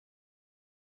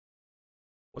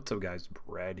What's up guys,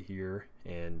 Brad here,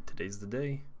 and today's the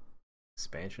day.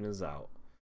 Expansion is out.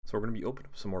 So we're going to be opening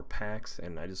up some more packs,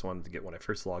 and I just wanted to get when I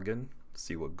first log in,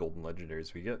 see what golden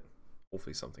legendaries we get.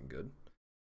 Hopefully something good.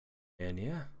 And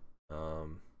yeah, it's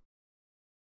going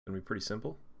to be pretty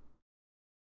simple.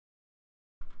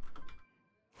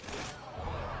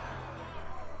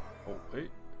 Oh wait,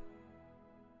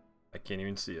 I can't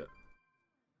even see it.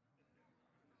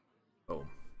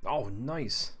 Oh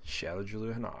nice, Shadow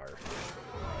Julia Hanar.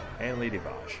 And Lady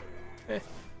Vosh.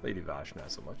 Lady Vosh,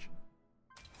 not so much.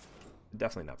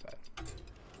 Definitely not bad.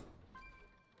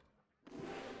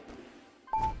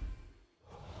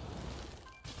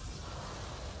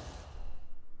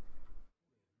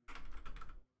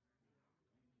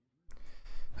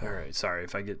 Alright, sorry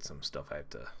if I get some stuff I have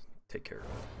to take care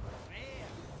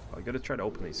of. I gotta try to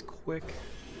open these quick.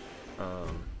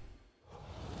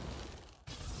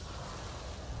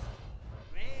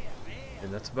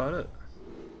 And that's about it.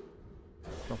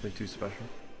 Nothing too special.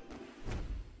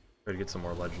 Try to get some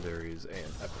more legendaries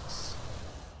and epics.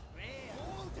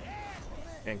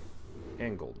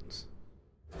 And goldens.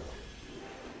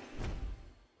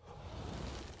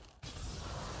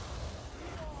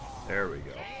 There we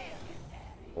go.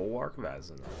 Full Arc of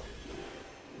Azin.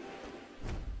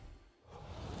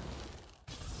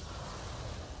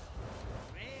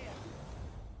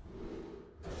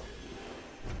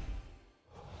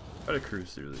 Try to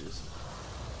cruise through these.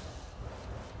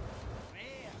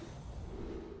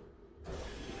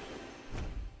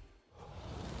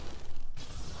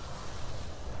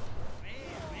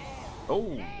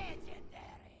 Oh!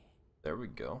 There we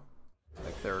go.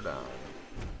 Like they're down.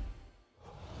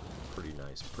 Pretty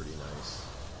nice, pretty nice.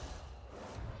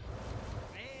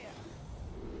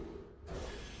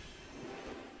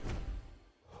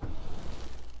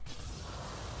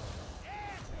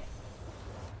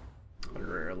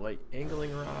 Rare light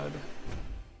angling rod.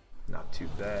 Not too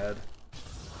bad.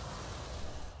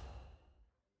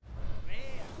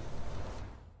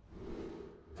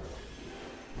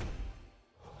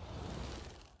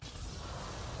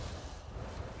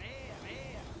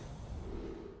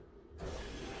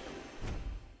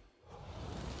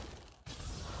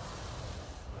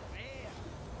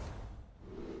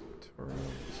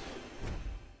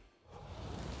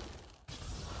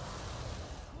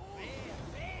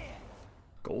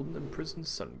 Golden Imprisoned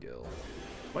Sungill.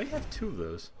 Why do you have two of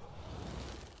those?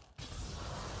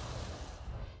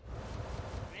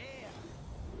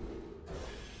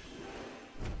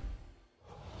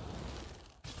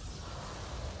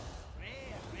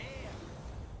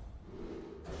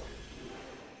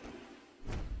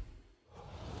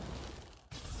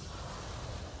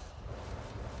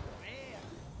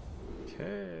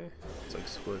 Okay, it's like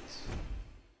splits.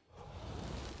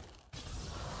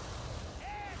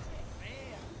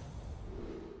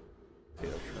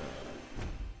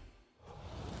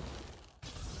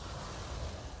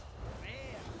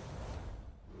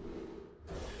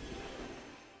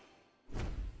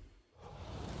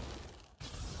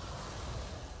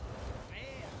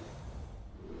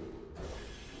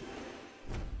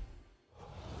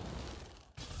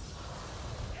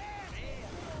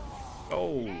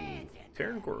 Oh,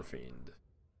 Terran Fiend.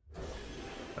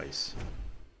 Nice.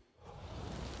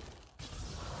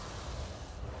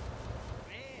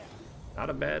 Not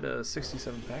a bad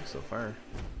 67 pack so far.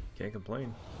 Can't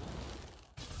complain.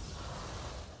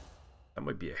 That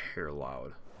might be a hair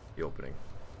loud, the opening.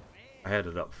 I had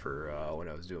it up for when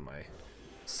I was doing my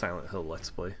Silent Hill Let's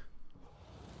Play.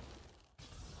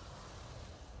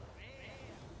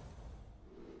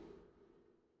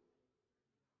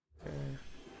 Okay.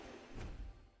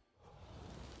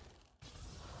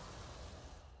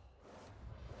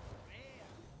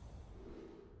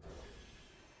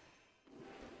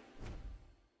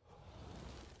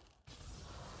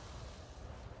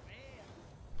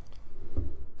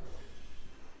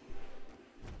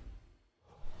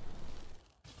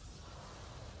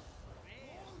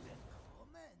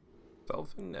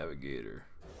 Dolphin Navigator.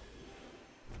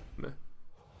 Meh.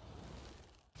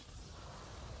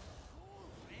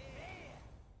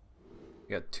 You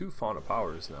got two Fauna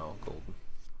Powers now, golden.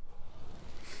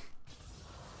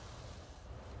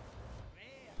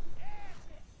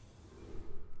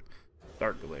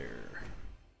 Dark Glare.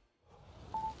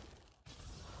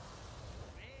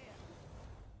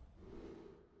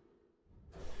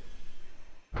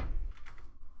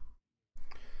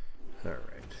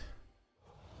 Alright.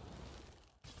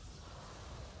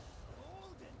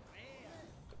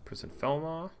 Prison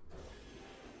Felmaw.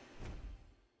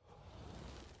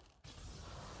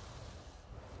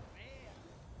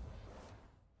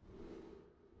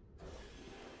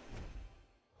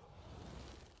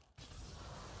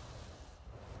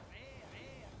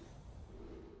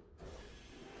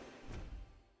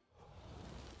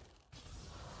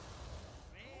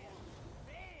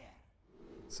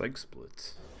 Psych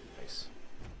split. Nice.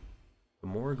 The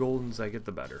more goldens I get,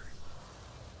 the better.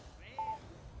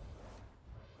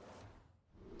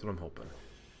 That's what I'm hoping.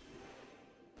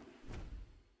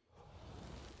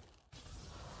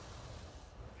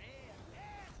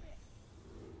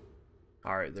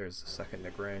 Alright, there's the second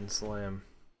to Grand Slam.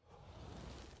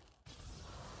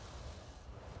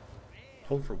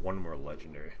 Hope for one more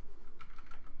legendary.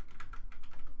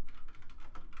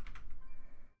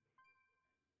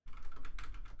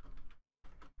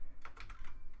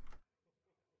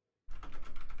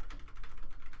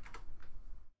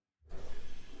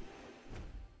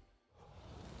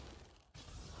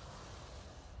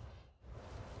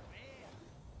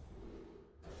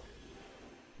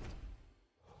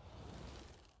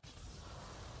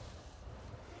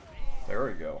 There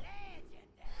we go.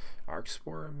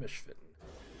 Arcspore and Mishfin.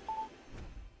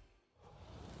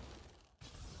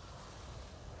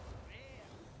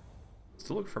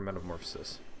 Still look for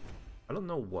Metamorphosis. I don't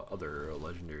know what other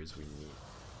legendaries we need.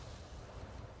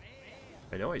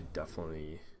 I know I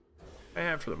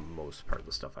have for the most part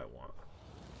the stuff I want.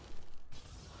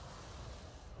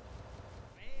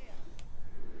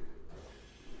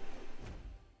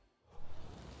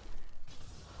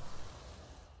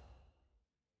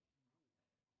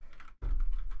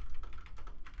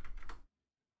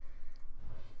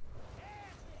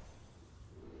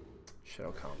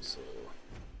 Shadow Council.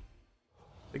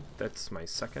 I think that's my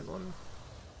second one.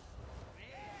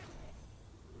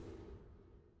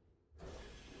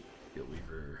 Steel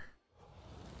Weaver.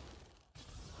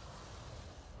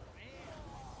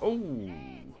 Oh!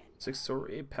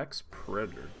 6-star Apex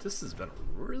Predator. This has been a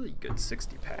really good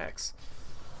 60 packs.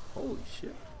 Holy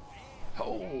shit.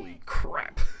 Holy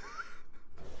crap.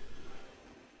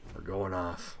 We're going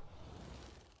off.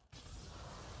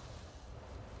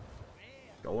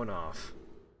 Going off.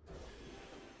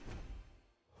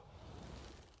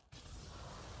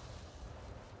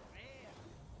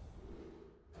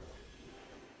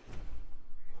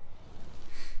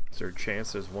 Is there a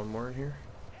chance there's one more in here?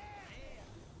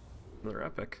 Another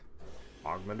epic.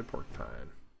 Augmented Porcupine.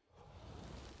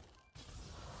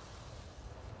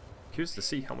 Curious to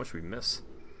see how much we miss.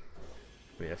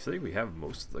 I mean, I feel like we have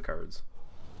most of the cards.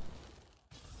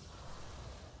 At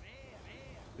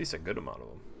least a good amount of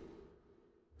them.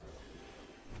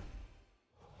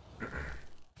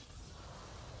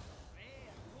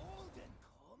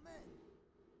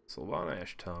 Sylvana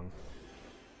Ash Tongue.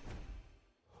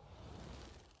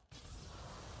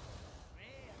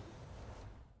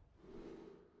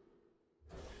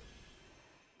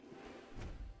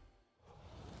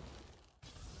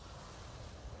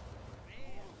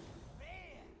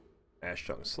 Ash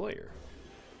Tongue Slayer.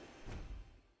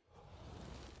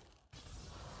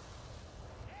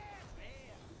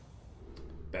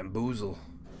 Bamboozle.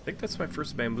 I think that's my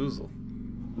first Bamboozle.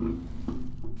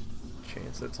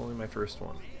 Chance that's only my first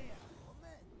one.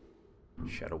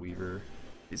 Shadow Weaver.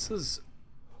 This is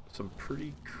some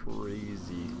pretty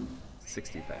crazy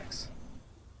 60 packs.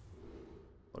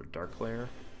 Or Dark Lair.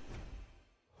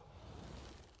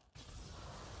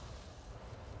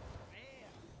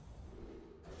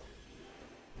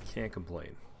 Can't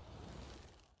complain.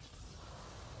 I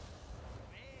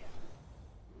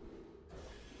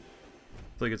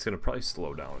feel like it's gonna probably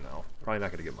slow down now. Probably not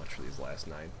gonna get much for these last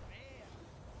 9.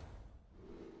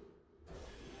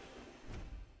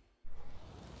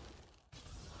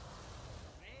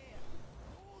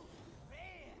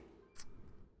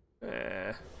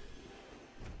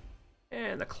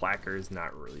 And the clacker is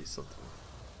not really something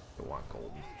you want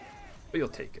golden, but you'll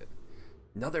take it.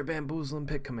 Another Bamboozling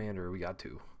Pit Commander. We got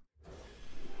 2.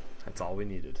 That's all we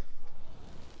needed.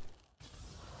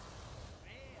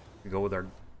 We go with our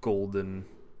golden,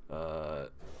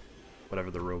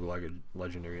 whatever the rogue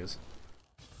legendary is.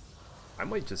 I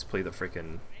might just play the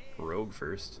frickin' rogue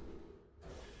first.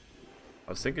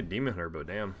 I was thinking Demon Hunter, but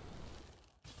damn.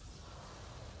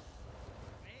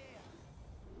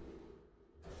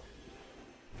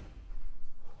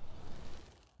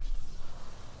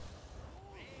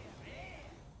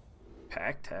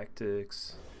 Pack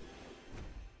Tactics.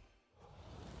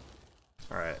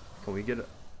 Alright, can we get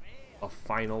a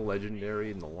final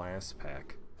legendary in the last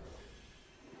pack?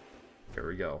 Here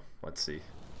we go. Let's see.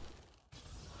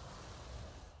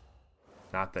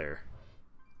 Not there.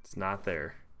 It's not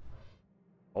there.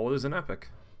 Oh, there's an epic.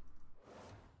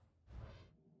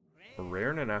 A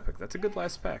rare and an epic. That's a good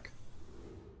last pack.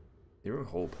 Hero of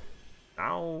Hope.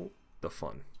 Now, the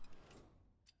fun.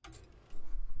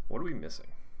 What are we missing?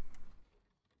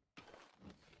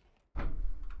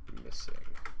 Missing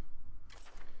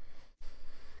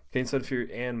Kane Said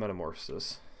Fury and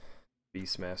Metamorphosis.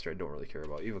 Beastmaster, I don't really care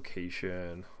about.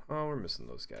 Evocation. Oh, we're missing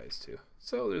those guys too.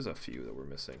 So there's a few that we're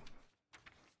missing.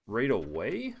 Right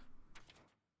away?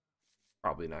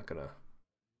 Probably not gonna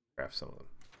craft some of them.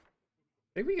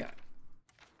 I think we got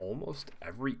almost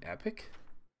every epic.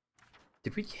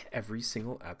 Did we get every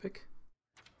single epic?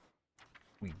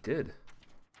 We did.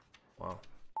 Wow.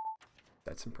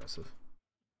 That's impressive.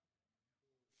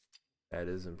 That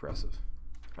is impressive.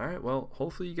 Alright, well,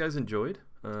 hopefully you guys enjoyed.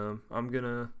 I'm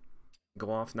gonna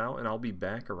go off now, and I'll be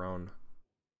back around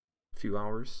a few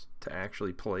hours to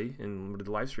actually play and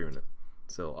live streaming it.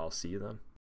 So I'll see you then.